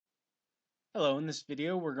Hello, in this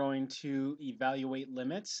video we're going to evaluate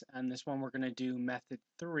limits, and this one we're going to do method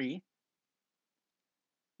 3.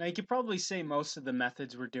 Now you could probably say most of the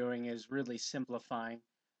methods we're doing is really simplifying,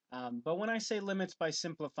 but when I say limits by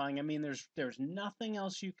simplifying, I mean there's nothing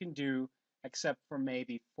else you can do except for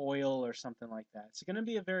maybe FOIL or something like that. It's going to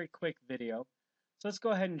be a very quick video, so let's go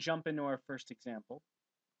ahead and jump into our first example.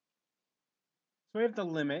 So we have the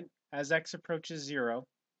limit as x approaches 0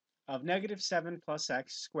 of negative 7 plus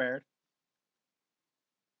x squared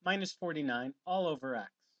minus 49 all over x.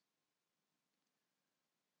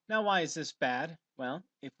 Now, why is this bad? Well,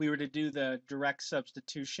 if we were to do the direct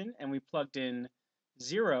substitution and we plugged in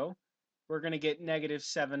 0, we're going to get negative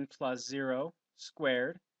 7 plus 0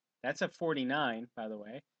 squared. That's a 49, by the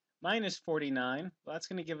way. Minus 49, well, that's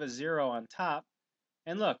going to give us 0 on top.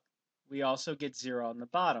 And look, we also get 0 on the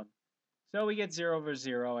bottom. So we get 0 over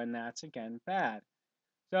 0, and that's, again, bad.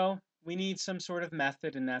 So we need some sort of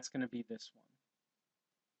method, and that's going to be this one.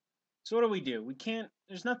 So what do? We can't,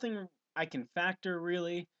 there's nothing I can factor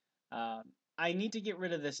really. I need to get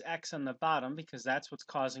rid of this x on the bottom because that's what's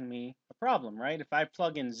causing me a problem, right? If I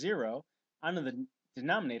plug in 0 onto the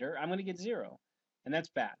denominator, I'm going to get 0, and that's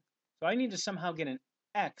bad. So I need to somehow get an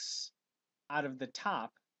x out of the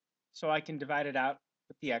top so I can divide it out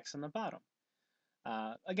with the x on the bottom.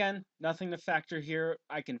 Again, nothing to factor here.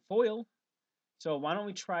 I can FOIL, so why don't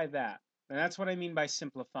we try that? And that's what I mean by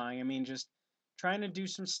simplifying. I mean just trying to do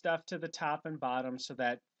some stuff to the top and bottom so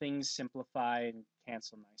that things simplify and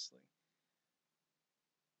cancel nicely.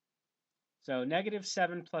 So negative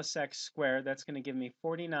 7 plus x squared, that's going to give me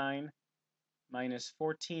 49 minus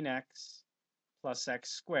 14x plus x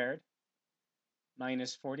squared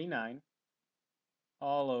minus 49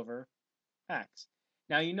 all over x.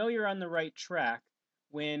 Now you know you're on the right track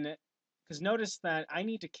because notice that I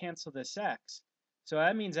need to cancel this x. So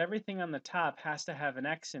that means everything on the top has to have an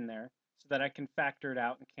x in there so that I can factor it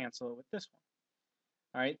out and cancel it with this one.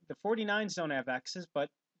 All right, the 49s don't have x's, but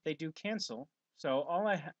they do cancel. So all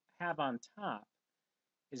I have on top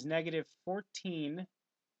is negative 14x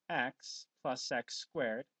plus x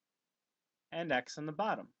squared and x on the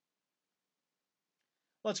bottom.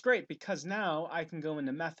 Well, it's great because now I can go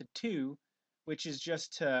into method 2, which is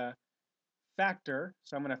just to factor.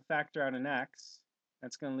 So I'm going to factor out an x.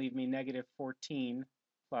 That's going to leave me negative 14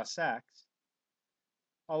 plus x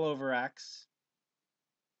all over x.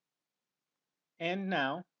 And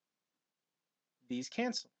now these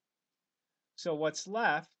cancel. So what's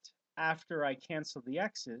left after I cancel the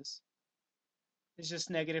x's is just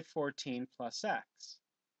negative 14 plus x.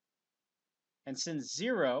 And since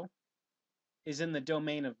 0 is in the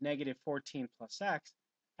domain of negative 14 plus x,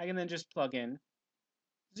 I can then just plug in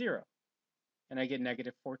 0, and I get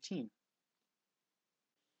negative 14.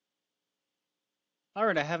 All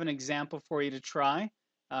right, I have an example for you to try.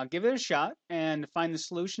 Give it a shot, and to find the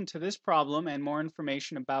solution to this problem and more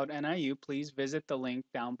information about NIU, please visit the link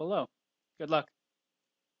down below. Good luck.